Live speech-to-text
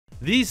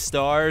These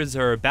stars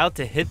are about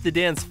to hit the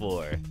dance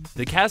floor.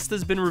 The cast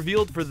has been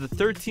revealed for the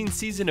 13th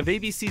season of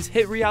ABC's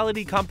hit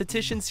reality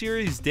competition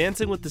series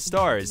Dancing with the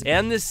Stars,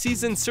 and this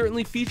season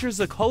certainly features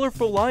a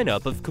colorful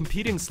lineup of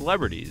competing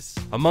celebrities.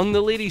 Among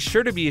the ladies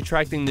sure to be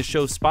attracting the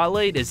show's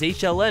spotlight is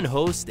HLN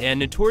host and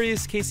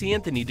notorious Casey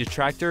Anthony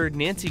detractor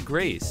Nancy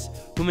Grace,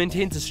 who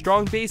maintains a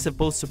strong base of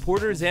both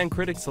supporters and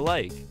critics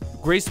alike.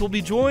 Grace will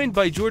be joined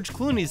by George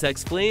Clooney's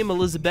ex-flame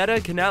Elizabetta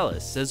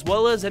Canales, as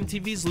well as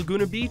MTV's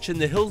Laguna Beach and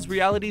The Hills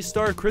reality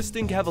star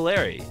Kristen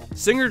Cavallari.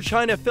 Singer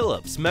Chynna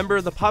Phillips, member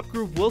of the pop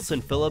group Wilson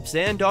Phillips,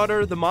 and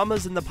daughter of the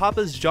Mamas and the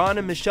Papas John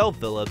and Michelle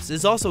Phillips,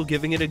 is also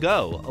giving it a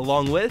go,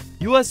 along with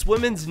U.S.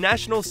 women's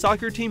national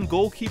soccer team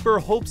goalkeeper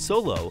Hope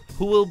Solo,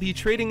 who will be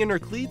trading in her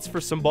cleats for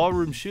some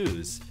ballroom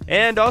shoes.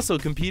 And also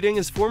competing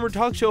is former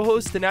talk show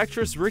host and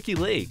actress Ricki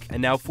Lake,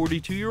 and now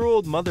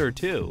 42-year-old mother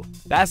too.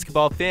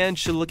 Basketball fans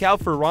should look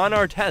out for Ron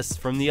Artest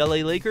from the LA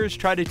Lakers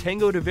try to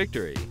tango to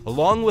victory,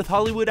 along with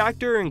Hollywood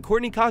actor and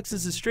Courtney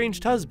Cox's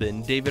estranged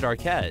husband, David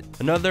Arquette.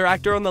 Another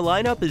actor on the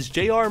lineup is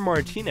J.R.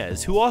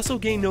 Martinez, who also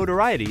gained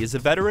notoriety as a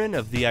veteran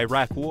of the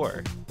Iraq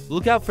War.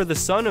 Look out for the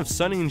son of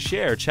Sonny and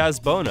Cher,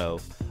 Chaz Bono,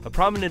 a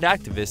prominent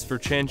activist for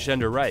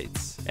transgender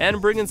rights.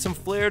 And bringing some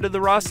flair to the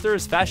roster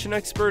is fashion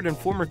expert and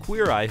former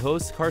Queer Eye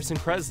host Carson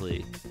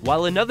Kressley.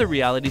 While another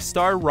reality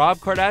star, Rob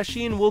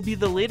Kardashian, will be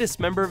the latest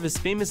member of his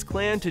famous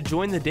clan to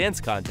join the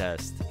dance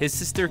contest. His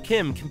sister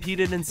Kim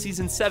competed in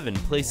season 7,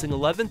 placing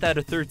 11th out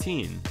of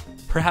 13.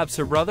 Perhaps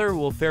her brother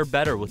will fare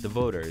better with the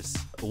voters.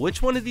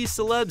 Which one of these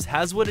celebs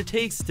has what it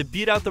takes to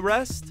beat out the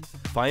rest?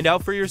 Find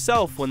out for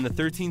yourself when the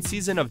 13th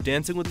season of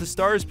Dancing with the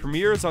Stars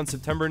premieres on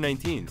September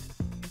 19th.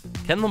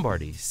 Ken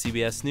Lombardi,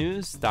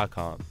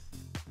 CBSNews.com.